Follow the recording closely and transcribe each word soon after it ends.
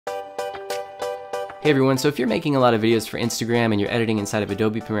Hey everyone, so if you're making a lot of videos for Instagram and you're editing inside of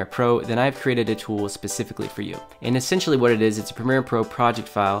Adobe Premiere Pro, then I've created a tool specifically for you. And essentially what it is, it's a Premiere Pro project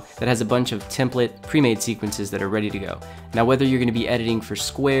file that has a bunch of template pre-made sequences that are ready to go. Now whether you're going to be editing for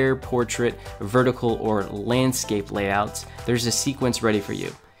square, portrait, vertical, or landscape layouts, there's a sequence ready for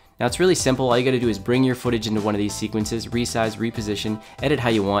you. Now it's really simple. All you got to do is bring your footage into one of these sequences, resize, reposition, edit how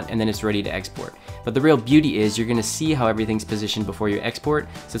you want, and then it's ready to export. But the real beauty is you're going to see how everything's positioned before you export,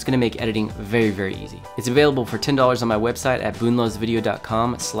 so it's going to make editing very, very easy. It's available for $10 on my website at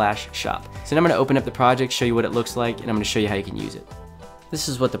boonlowsvideo.com/shop. So now I'm going to open up the project, show you what it looks like, and I'm going to show you how you can use it. This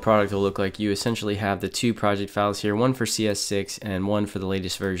is what the product will look like. You essentially have the two project files here, one for CS6 and one for the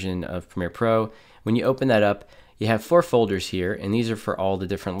latest version of Premiere Pro. When you open that up, you have 4 folders here, and these are for all the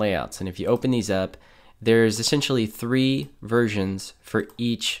different layouts. And if you open these up, there's essentially 3 versions for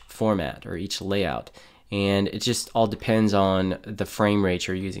each format or each layout. And it just all depends on the frame rate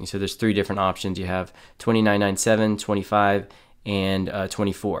you're using. So there's 3 different options. You have 2997, 25, and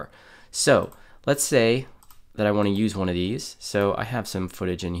 24. So let's say that I want to use one of these. So I have some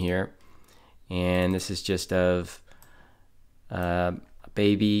footage in here, and this is just of a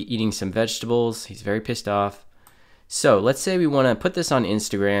baby eating some vegetables. He's very pissed off. So let's say we want to put this on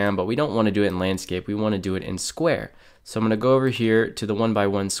Instagram, but we don't want to do it in landscape. We want to do it in square. So I'm going to go over here to the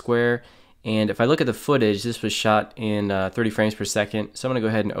 1x1 square. And if I look at the footage, this was shot in 30 frames per second. So I'm going to go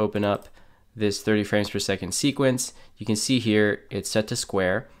ahead and open up this 30 frames per second sequence. You can see here it's set to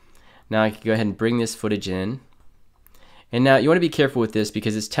square. Now I can go ahead and bring this footage in. And now you want to be careful with this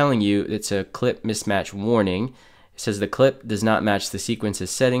because it's telling you it's a clip mismatch warning. It says the clip does not match the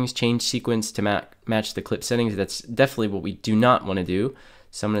sequence's settings. Change sequence to match the clip settings. That's definitely what we do not want to do.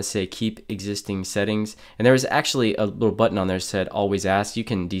 So I'm going to say keep existing settings. And there was actually a little button on there that said always ask. You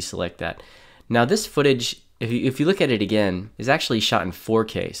can deselect that. Now this footage, if you look at it again, is actually shot in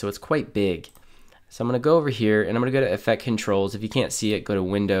 4K. So it's quite big. So I'm going to go over here and I'm going to go to Effect Controls. If you can't see it, go to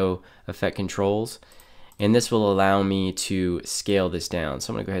Window, Effect Controls. And this will allow me to scale this down.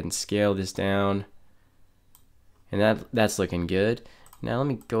 So I'm going to go ahead and scale this down. And that's looking good. Now let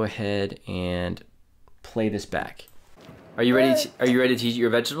me go ahead and play this back. Are you ready to eat your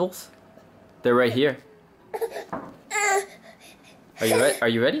vegetables? They're right here. Are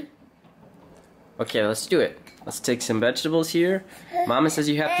you ready? Okay, let's do it. Let's take some vegetables here. Mama says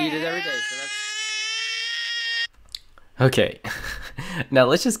you have to eat it every day, so that's okay. Now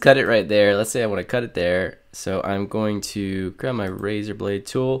let's just cut it right there. Let's say I want to cut it there. So I'm going to grab my razor blade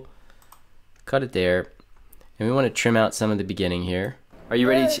tool, cut it there. And we want to trim out some of the beginning here. Are you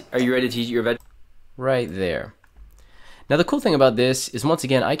ready to eat your veg? Right there. Now the cool thing about this is, once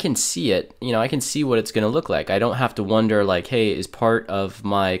again, I can see it. You know, I can see what it's going to look like. I don't have to wonder like, hey, is part of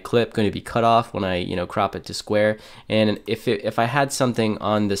my clip going to be cut off when I, crop it to square? And if I had something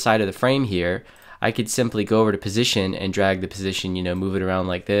on the side of the frame here, I could simply go over to position and drag the position, move it around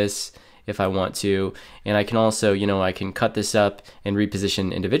like this if I want to. And I can also, I can cut this up and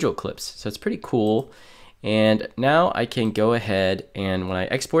reposition individual clips. So it's pretty cool. And now I can go ahead and when I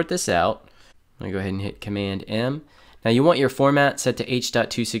export this out, I'm going to go ahead and hit Command M. Now you want your format set to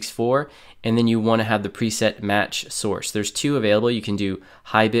H.264, and then you want to have the preset match source. There's 2 available. You can do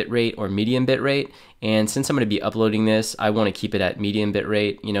high bit rate or medium bit rate. And since I'm going to be uploading this, I want to keep it at medium bit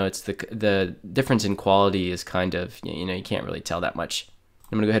rate. It's the difference in quality is kind of, you can't really tell that much.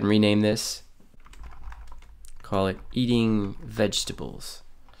 I'm going to go ahead and rename this. Call it Eating Vegetables.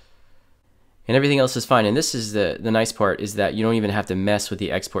 And everything else is fine. And this is the nice part, is that you don't even have to mess with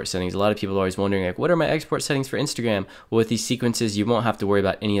the export settings. A lot of people are always wondering, like, what are my export settings for Instagram? Well, with these sequences, you won't have to worry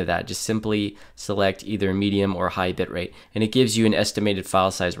about any of that. Just simply select either medium or high bitrate. And it gives you an estimated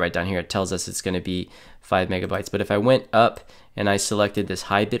file size right down here. It tells us it's going to be 5 megabytes. But if I went up and I selected this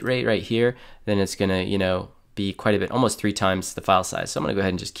high bitrate right here, then it's going to, be quite a bit, almost 3 times the file size. So I'm going to go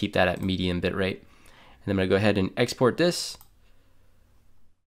ahead and just keep that at medium bitrate. And I'm going to go ahead and export this.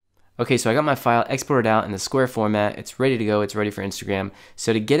 Okay, so I got my file exported out in the square format. It's ready to go. It's ready for Instagram.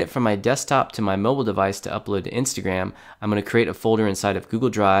 So to get it from my desktop to my mobile device to upload to Instagram, I'm going to create a folder inside of Google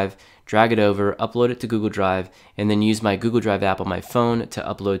Drive, drag it over, upload it to Google Drive, and then use my Google Drive app on my phone to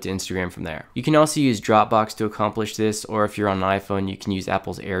upload to Instagram from there. You can also use Dropbox to accomplish this, or if you're on an iPhone, you can use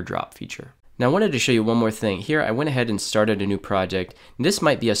Apple's AirDrop feature. Now I wanted to show you one more thing. Here I went ahead and started a new project. And this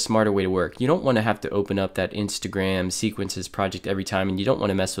might be a smarter way to work. You don't want to have to open up that Instagram sequences project every time, and you don't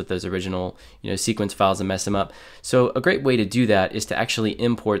want to mess with those original sequence files and mess them up. So a great way to do that is to actually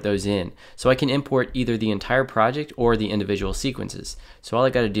import those in. So I can import either the entire project or the individual sequences. So all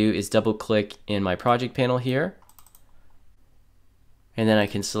I got to do is double click in my project panel here, and then I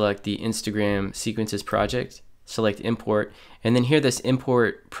can select the Instagram sequences project. select import, and then here this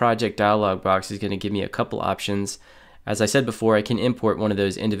import project dialog box is going to give me a couple options. As I said before, I can import one of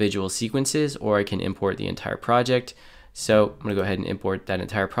those individual sequences, or I can import the entire project. So I'm going to go ahead and import that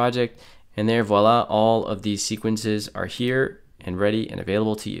entire project, and there, voila, all of these sequences are here and ready and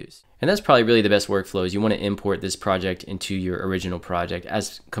available to use. And that's probably really the best workflow, is you want to import this project into your original project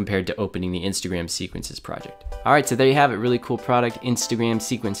as compared to opening the Instagram sequences project. All right, so there you have it, really cool product, Instagram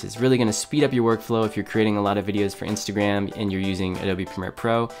sequences. Really going to speed up your workflow if you're creating a lot of videos for Instagram and you're using Adobe Premiere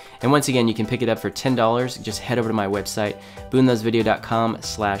Pro. And once again, you can pick it up for $10. Just head over to my website,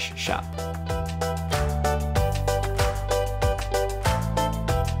 boonthosvideo.com/shop.